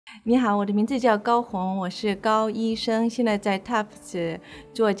你好，我的名字叫高红，我是高医生，现在在 Tufts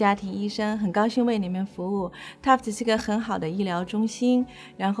做家庭医生，很高兴为你们服务。Tufts 是个很好的医疗中心，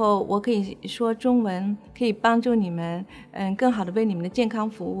然后我可以说中文，可以帮助你们，更好的为你们的健康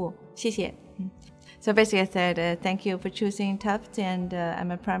服务。谢谢。So basically, I said thank you for choosing Tufts, and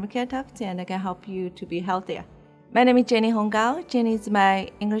I'm a primary care Tufts, and I can help you to be healthier. My name is Jenny Hong Gao. Jenny is my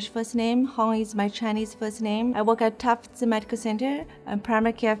English first name. Hong is my Chinese first name. I work at Tufts Medical Center. I'm a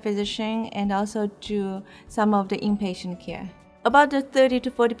primary care physician and also do some of the inpatient care. About 30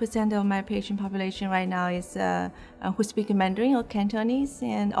 to 40% of my patient population right now is who speak Mandarin or Cantonese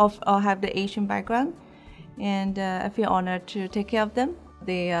and or have the Asian background. And I feel honored to take care of them.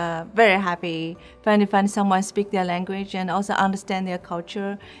 They are very happy when find someone speak their language and also understand their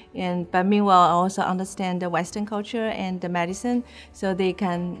culture. But meanwhile, also understand the Western culture and the medicine, so they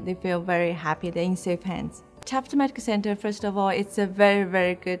feel very happy. They're in safe hands. Tufts Medical Center, first of all, it's a very,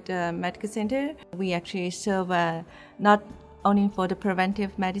 very good medical center. We actually serve not only for the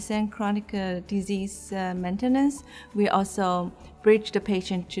preventive medicine, chronic disease maintenance, we also bridge the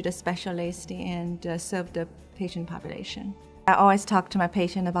patient to the specialist and serve the patient population. I always talk to my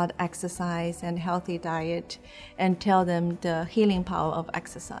patient about exercise and healthy diet and tell them the healing power of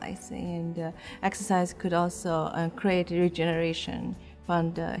exercise. And exercise could also create regeneration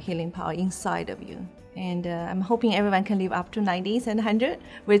from the healing power inside of you. And I'm hoping everyone can live up to 90s and 100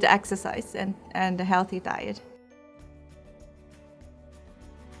 with exercise and a healthy diet.